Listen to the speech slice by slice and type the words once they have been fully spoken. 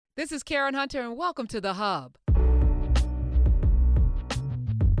This is Karen Hunter, and welcome to The Hub.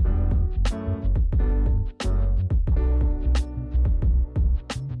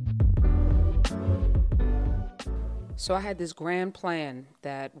 So I had this grand plan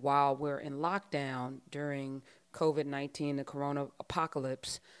that while we're in lockdown during COVID-19, the corona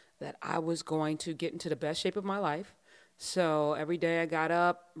apocalypse, that I was going to get into the best shape of my life. So every day I got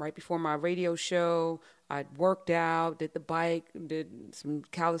up right before my radio show. I worked out, did the bike, did some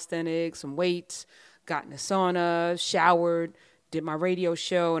calisthenics, some weights, got in the sauna, showered, did my radio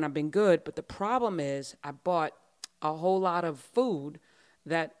show, and I've been good. But the problem is I bought a whole lot of food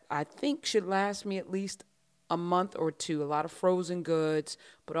that I think should last me at least a month or two. A lot of frozen goods,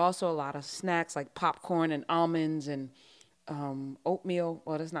 but also a lot of snacks like popcorn and almonds and oatmeal.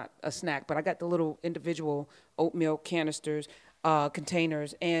 Well, that's not a snack, but I got the little individual oatmeal canisters,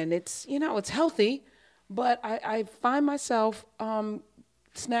 containers, and it's healthy, but I find myself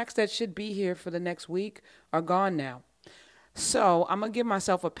snacks that should be here for the next week are gone now. So I'm going to give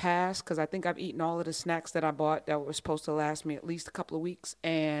myself a pass because I think I've eaten all of the snacks that I bought that were supposed to last me at least a couple of weeks.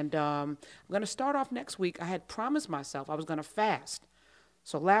 And I'm going to start off next week. I had promised myself I was going to fast.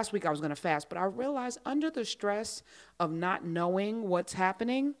 So last week I was going to fast, but I realized under the stress of not knowing what's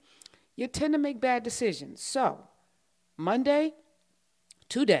happening, you tend to make bad decisions. So Monday,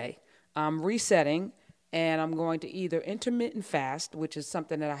 today, I'm resetting and I'm going to either intermittent fast, which is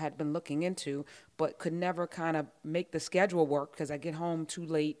something that I had been looking into, but could never kind of make the schedule work because I get home too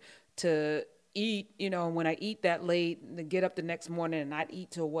late to eat. When I eat that late, and get up the next morning and not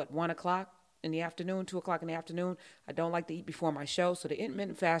eat till 1 o'clock in the afternoon, 2 o'clock in the afternoon. I don't like to eat before my show. So the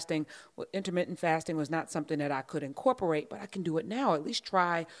intermittent fasting was not something that I could incorporate, but I can do it now, at least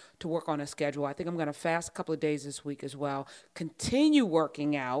try to work on a schedule. I think I'm going to fast a couple of days this week as well. Continue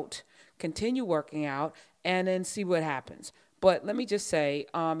working out, and then see what happens. But let me just say,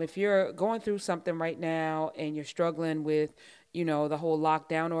 if you're going through something right now and you're struggling with, the whole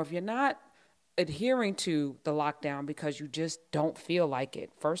lockdown, or if you're not adhering to the lockdown because you just don't feel like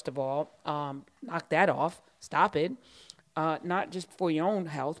it, first of all, knock that off, stop it. Not just for your own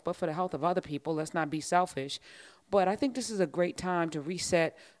health, but for the health of other people. Let's not be selfish. But I think this is a great time to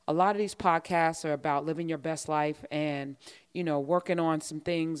reset. A lot of these podcasts are about living your best life and, working on some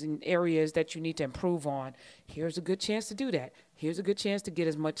things and areas that you need to improve on. Here's a good chance to do that. Here's a good chance to get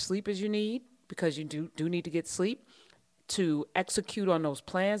as much sleep as you need, because you do need to get sleep, to execute on those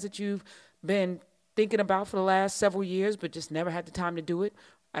plans that you've been thinking about for the last several years, but just never had the time to do it.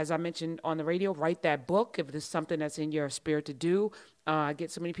 As I mentioned on the radio, write that book if there's something that's in your spirit to do. I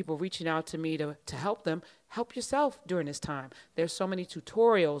get so many people reaching out to me to help them. Help yourself during this time. There's so many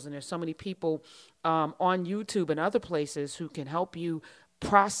tutorials and there's so many people on YouTube and other places who can help you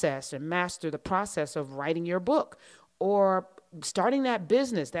process and master the process of writing your book or starting that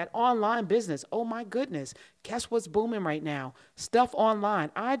business, that online business. Oh my goodness. Guess what's booming right now? Stuff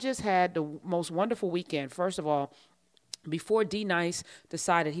online. I just had the most wonderful weekend. First of all, before D Nice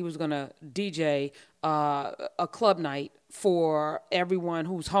decided he was going to DJ a club night for everyone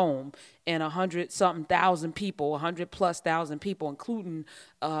who's home, and 100-something-thousand people, 100+ thousand people, including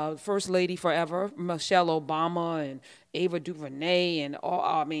First Lady forever, Michelle Obama, and Ava DuVernay, and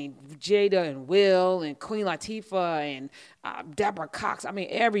Jada and Will, and Queen Latifah, and Deborah Cox.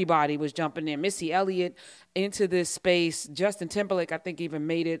 Everybody was jumping in. Missy Elliott into this space. Justin Timberlake, I think, even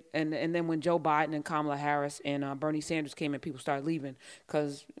made it. And then when Joe Biden and Kamala Harris and Bernie Sanders came in, people started leaving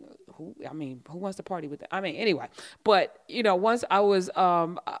because who wants to party with that? Anyway. But, once I was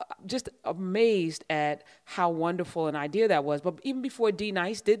just amazed at how wonderful an idea that was. But even before D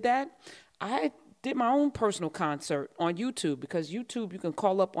Nice did that, I did my own personal concert on YouTube, because YouTube, you can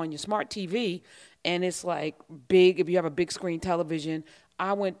call up on your smart TV and it's like big if you have a big screen television.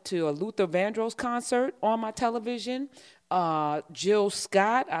 I went to a Luther Vandross concert on my television. Jill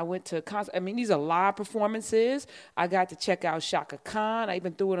Scott, I went to concert. These are live performances. I got to check out Shaka Khan. I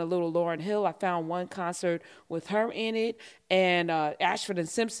even threw in a little Lauryn Hill. I found one concert with her in it. And Ashford and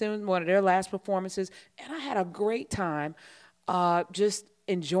Simpson, one of their last performances. And I had a great time just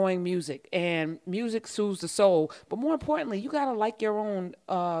enjoying music. And music soothes the soul. But more importantly, you got to like your own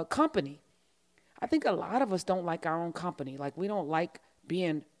company. I think a lot of us don't like our own company. Like, we don't like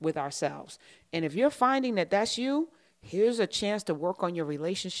being with ourselves. And if you're finding that that's you, here's a chance to work on your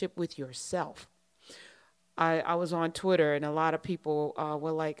relationship with yourself. I was on Twitter and a lot of people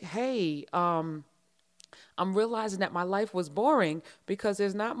were like, hey, I'm realizing that my life was boring because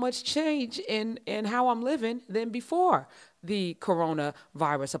there's not much change in how I'm living than before the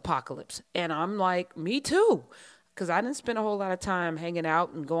coronavirus apocalypse. And I'm like, me too. because I didn't spend a whole lot of time hanging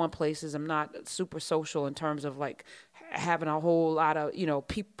out and going places. I'm not super social in terms of like having a whole lot of,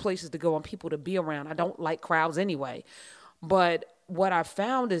 places to go and people to be around. I don't like crowds anyway. But what I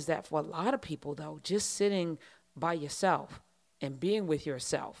found is that for a lot of people, though, just sitting by yourself and being with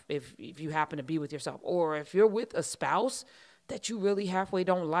yourself, if you happen to be with yourself, or if you're with a spouse that you really halfway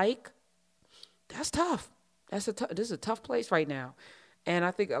don't like, that's tough. This is a tough place right now. And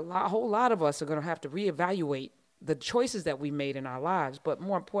I think a whole lot of us are going to have to reevaluate the choices that we made in our lives. But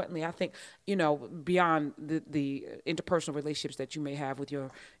more importantly, I think, beyond the interpersonal relationships that you may have with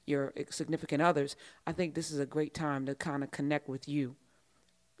your significant others, I think this is a great time to kind of connect with you,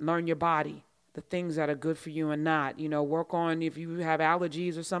 learn your body, the things that are good for you and not, work on if you have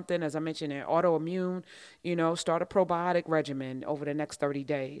allergies or something, as I mentioned, autoimmune, start a probiotic regimen over the next 30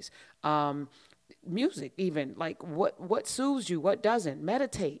 days. Music, even like what soothes you, what doesn't.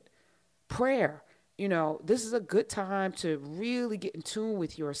 Meditate, prayer. This is a good time to really get in tune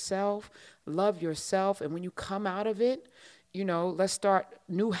with yourself, love yourself. And when you come out of it, let's start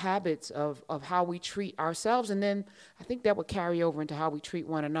new habits of how we treat ourselves. And then I think that would carry over into how we treat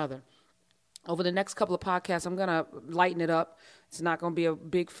one another. Over the next couple of podcasts, I'm going to lighten it up. It's not going to be a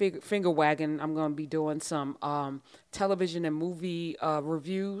big finger wagging. I'm going to be doing some television and movie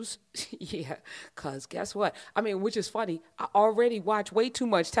reviews. Yeah, because guess what? Which is funny. I already watch way too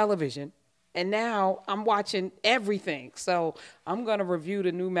much television. And now I'm watching everything. So I'm going to review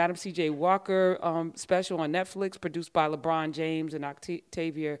the new Madam C.J. Walker special on Netflix, produced by LeBron James and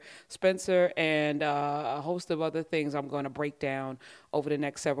Octavia Spencer, and a host of other things I'm going to break down over the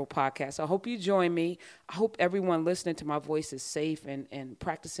next several podcasts. I hope you join me. I hope everyone listening to my voice is safe and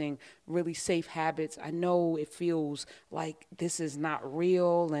practicing really safe habits. I know it feels like this is not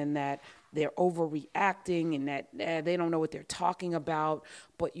real and that they're overreacting and that they don't know what they're talking about.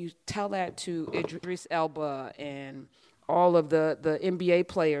 But you tell that to Idris Elba and all of the NBA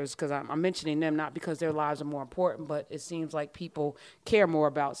players, because I'm mentioning them not because their lives are more important, but it seems like people care more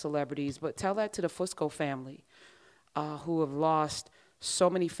about celebrities. But tell that to the Fusco family who have lost so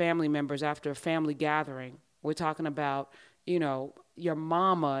many family members after a family gathering. We're talking about, your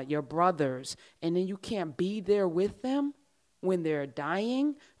mama, your brothers, and then you can't be there with them when they're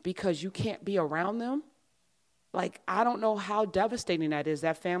dying because you can't be around them. Like, I don't know how devastating that is,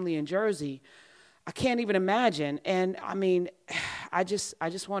 that family in Jersey. I can't even imagine. And I just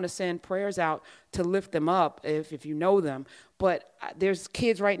want to send prayers out to lift them up if you know them. But there's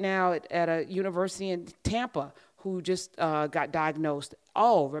kids right now at a university in Tampa who just got diagnosed.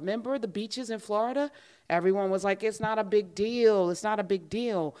 Oh, remember the beaches in Florida? Everyone was like, it's not a big deal. It's not a big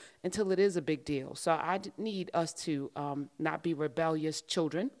deal until it is a big deal. So I need us to not be rebellious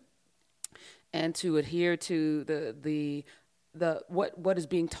children and to adhere to the what is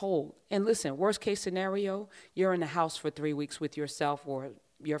being told. And listen, worst case scenario, you're in the house for 3 weeks with yourself or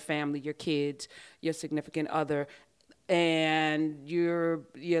your family, your kids, your significant other, and you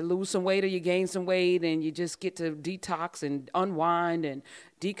lose some weight or you gain some weight and you just get to detox and unwind and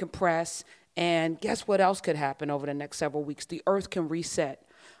decompress. And guess what else could happen over the next several weeks? The earth can reset.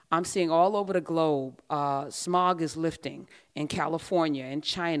 I'm seeing all over the globe, smog is lifting in California, in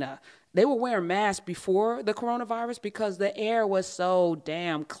China. They were wearing masks before the coronavirus because the air was so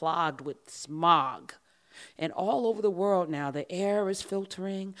damn clogged with smog. And all over the world now, the air is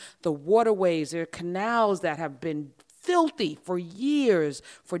filtering. The waterways, there are canals that have been filthy for years,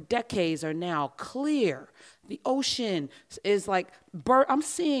 for decades, are now clear. The ocean is like, I'm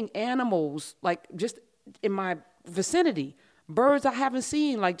seeing animals like just in my vicinity, birds I haven't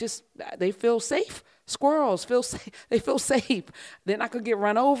seen, like just, they feel safe. Squirrels feel safe. They feel safe. They're not going to get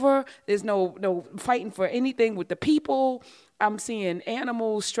run over. There's no fighting for anything with the people. I'm seeing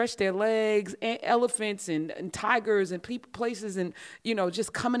animals stretch their legs, elephants and tigers and places and,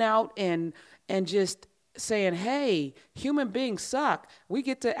 just coming out and just saying, hey, human beings suck. We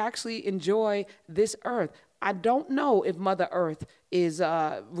get to actually enjoy this earth. I don't know if Mother Earth is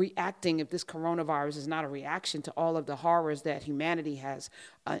reacting, if this coronavirus is not a reaction to all of the horrors that humanity has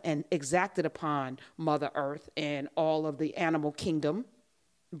and exacted upon Mother Earth and all of the animal kingdom.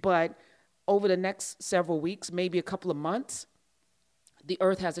 But over the next several weeks, maybe a couple of months, the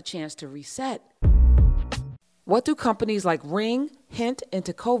earth has a chance to reset. What do companies like Ring, Hint, and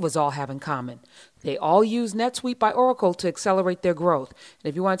Tecovas all have in common? They all use NetSuite by Oracle to accelerate their growth. And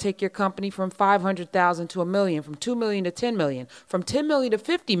if you want to take your company from 500,000 to a million, from 2 million to 10 million, from 10 million to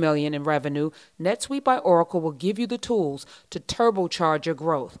 50 million in revenue, NetSuite by Oracle will give you the tools to turbocharge your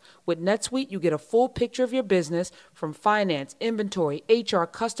growth. With NetSuite, you get a full picture of your business from finance, inventory, HR,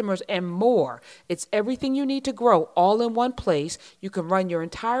 customers, and more. It's everything you need to grow all in one place. You can run your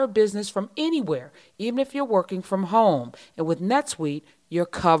entire business from anywhere, even if you're working from home. And with NetSuite, you're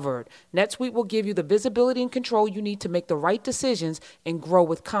covered. NetSuite will give you the visibility and control you need to make the right decisions and grow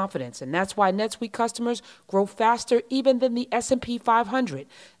with confidence. And that's why NetSuite customers grow faster even than the S&P 500.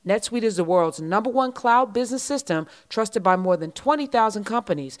 NetSuite is the world's #1 cloud business system trusted by more than 20,000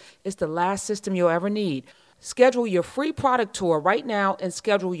 companies. It's the last system you'll ever need. Schedule your free product tour right now and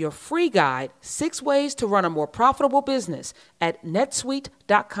schedule your free guide, 6 ways to run a more profitable business at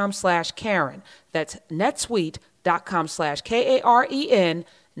netsuite.com/Karen. That's netsuite.com/KAREN,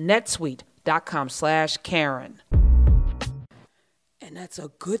 netsuite.com/Karen. And that's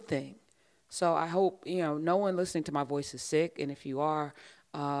a good thing. So I hope, no one listening to my voice is sick. And if you are,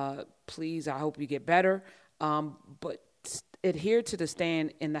 please, I hope you get better. But adhere to the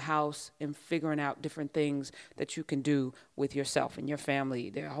staying in the house and figuring out different things that you can do with yourself and your family.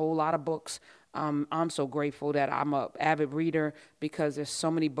 There are a whole lot of books. I'm so grateful that I'm an avid reader because there's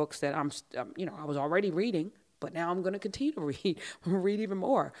so many books that I was already reading, but now I'm going to continue to read, even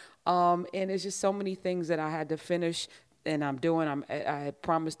more. And there's just so many things that I had to finish and I'm doing. I had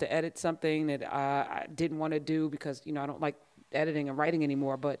promised to edit something that I didn't want to do because, I don't like editing and writing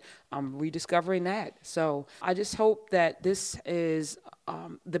anymore, but I'm rediscovering that. So I just hope that this is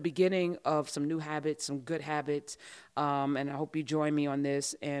the beginning of some new habits, some good habits, and I hope you join me on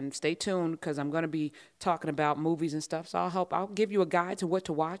this. And stay tuned because I'm going to be talking about movies and stuff. So I'll give you a guide to what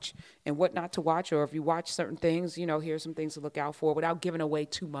to watch and what not to watch, or if you watch certain things, here's some things to look out for without giving away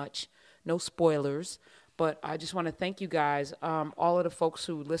too much. No spoilers. But I just want to thank you guys, all of the folks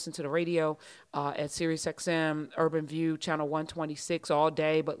who listen to the radio at SiriusXM, Urban View, Channel 126 all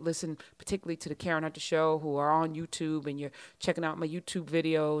day, but listen particularly to the Karen Hunter Show, who are on YouTube, and you're checking out my YouTube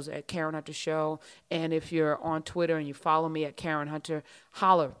videos at Karen Hunter Show. And if you're on Twitter and you follow me at Karen Hunter,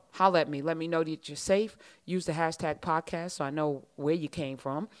 holler at me. Let me know that you're safe. Use the hashtag podcast so I know where you came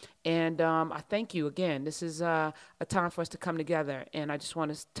from. And I thank you again. This is a time for us to come together. And I just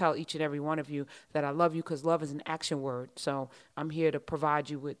want to tell each and every one of you that I love you because love is an action word. So I'm here to provide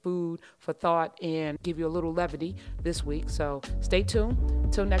you with food for thought and give you a little levity this week. So stay tuned.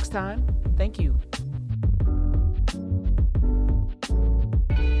 Until next time, thank you.